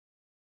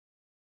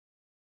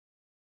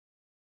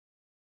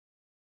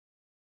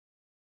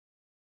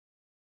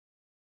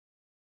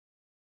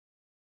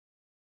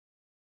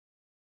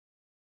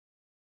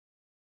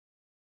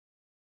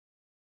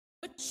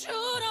You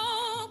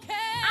don't care.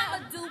 I'ma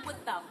do what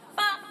the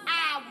fuck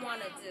I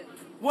wanna do.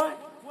 What?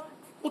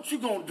 What you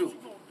gonna do?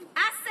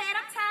 I said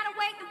I'm tired of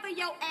waiting for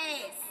your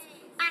ass.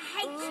 I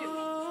hate you.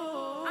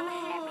 I'm a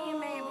happy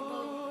man,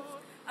 boo.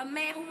 A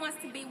man who wants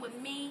to be with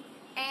me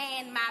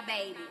and my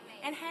baby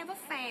and have a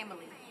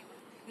family.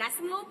 Not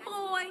some little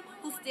boy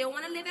who still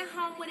wanna live at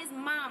home with his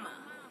mama.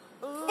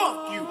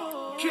 Fuck you.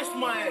 Kiss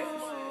my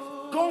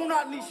ass. Go on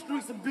out in these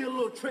streets and be a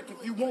little trick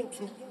if you want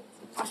to.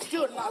 I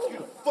should knock you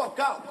the fuck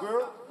out,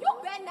 girl. You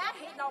better not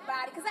hit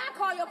nobody, because I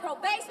call your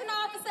probation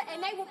officer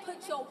and they will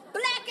put your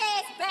black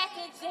ass back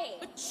in jail.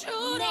 But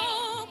you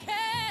don't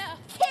care.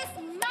 Kiss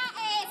my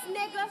ass,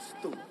 nigga.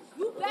 Stupid.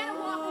 You better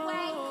walk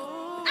away.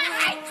 I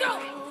hate you.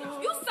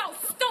 You so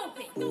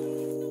stupid.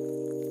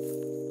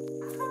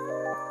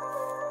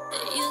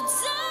 You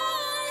don't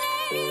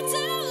need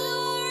to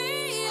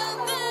worry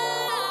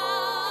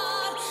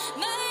about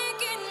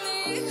making me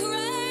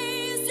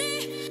crazy.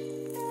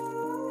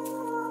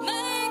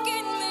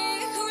 Making me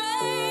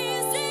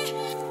crazy.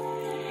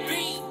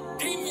 Bring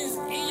demons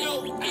in your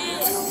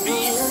ears.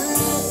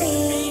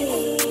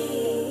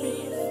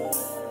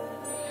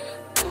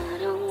 I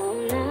don't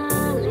wanna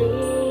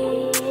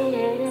leave.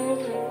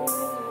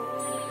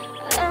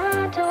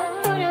 I don't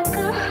wanna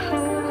go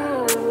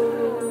home.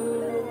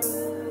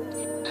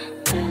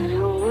 I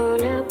don't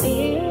wanna be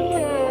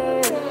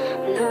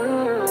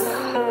alone.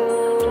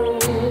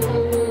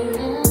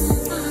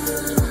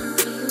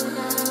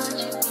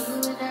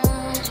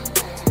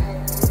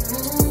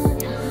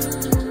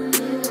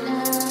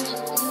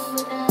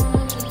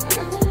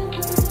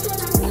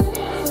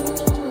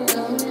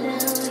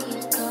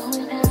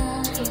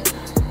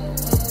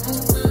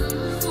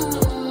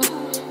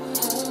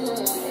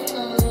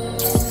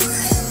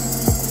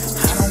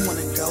 I don't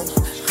wanna go,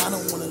 I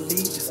don't wanna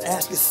leave. Just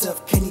ask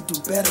yourself, can he do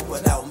better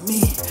without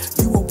me?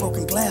 You a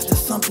broken glass,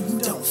 that's something you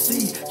don't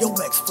see. Your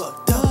ex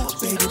fucked up, but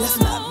baby, that's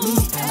not me.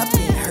 I've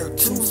been hurt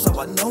too, so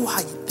I know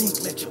how you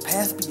think. Let your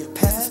past be your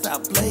past,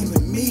 stop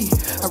blaming me.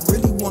 I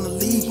really wanna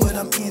leave, but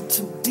I'm in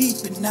too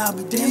deep. And I'll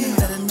be damned,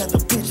 let another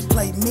bitch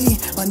play me.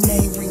 My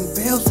name ring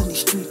bells in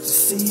these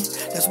streets, you see.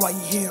 That's why you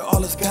hear all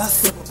this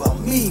gossip about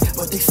me.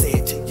 But they say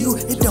it to you,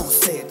 it don't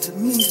say it to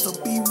me. So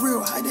be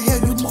real, how the hell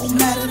you more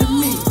matter than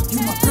me? You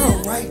my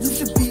girl, right? You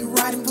should be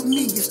riding for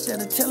me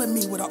instead of telling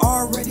me what I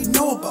already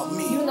know about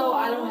me. You know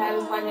I don't have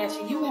it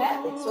financially. You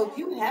have it. So if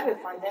you have it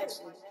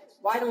financially,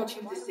 why don't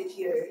you just sit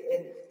here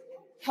and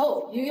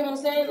help? You get what I'm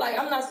saying? Like,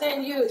 I'm not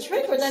saying you're a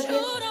trick or nothing.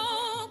 You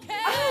don't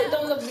care. I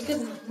don't know,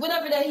 because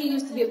whatever that, he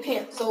used to be a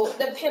pimp. So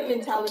that pimp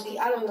mentality,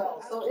 I don't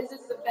know. So it's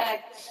just the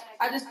fact,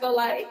 I just feel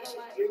like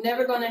you're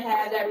never going to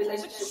have that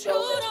relationship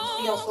goals that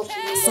you see on social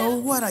media. So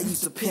what, I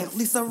used to pimp, at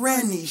least I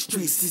ran these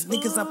streets. These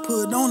niggas I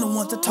put on the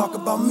ones that talk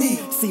about me.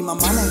 See, my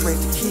mama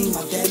raised a king,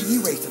 my daddy, he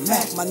raised a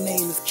Makk. My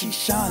name is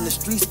Keyshawn, the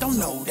streets don't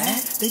know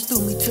that. They threw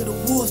me to the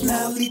wolves,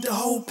 now I lead the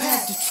whole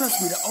pack. Just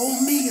trust me, the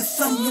old me is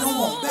something you don't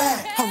want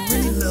back. I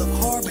really love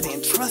hard, but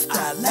in trust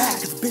I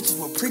lack. Cause bitches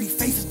with pretty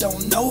faces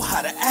don't know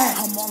how to act.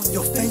 I'm on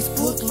your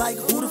Facebook like,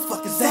 who the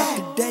fuck is that?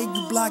 The day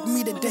you block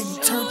me, the day you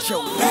turned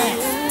your back.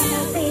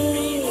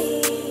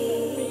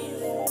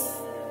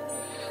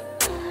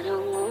 I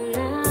don't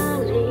wanna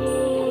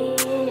leave.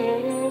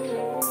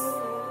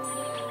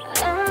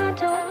 I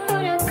don't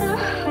wanna go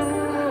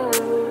home.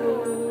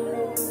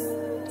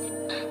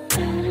 I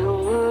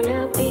don't wanna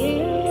be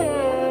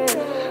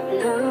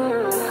alone.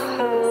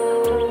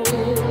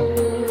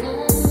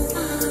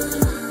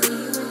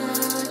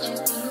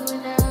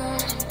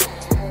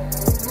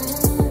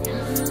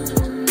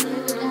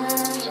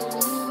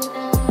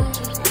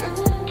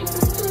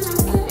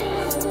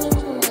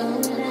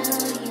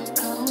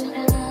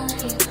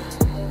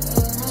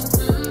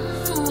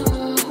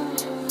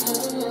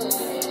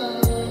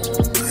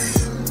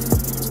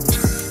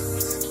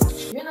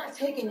 You're not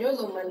taking your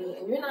little money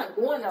and you're not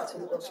going out to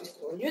the grocery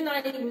store. You're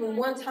not even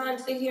one time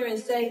sit here and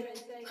say,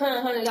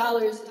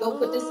 $100, go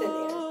put this in there.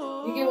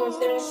 You get what I'm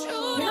saying?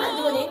 You're not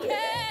doing any of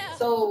that.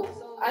 So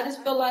I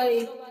just feel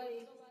like,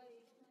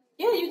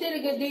 yeah, you did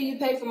a good deal. You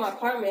paid for my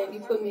apartment. You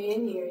put me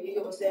in here. You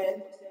get what I'm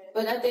saying?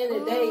 But at the end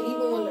of the day,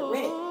 even when the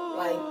rent,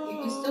 like,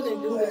 you still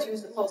didn't do what you were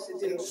supposed to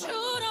do. You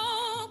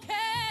don't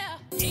care.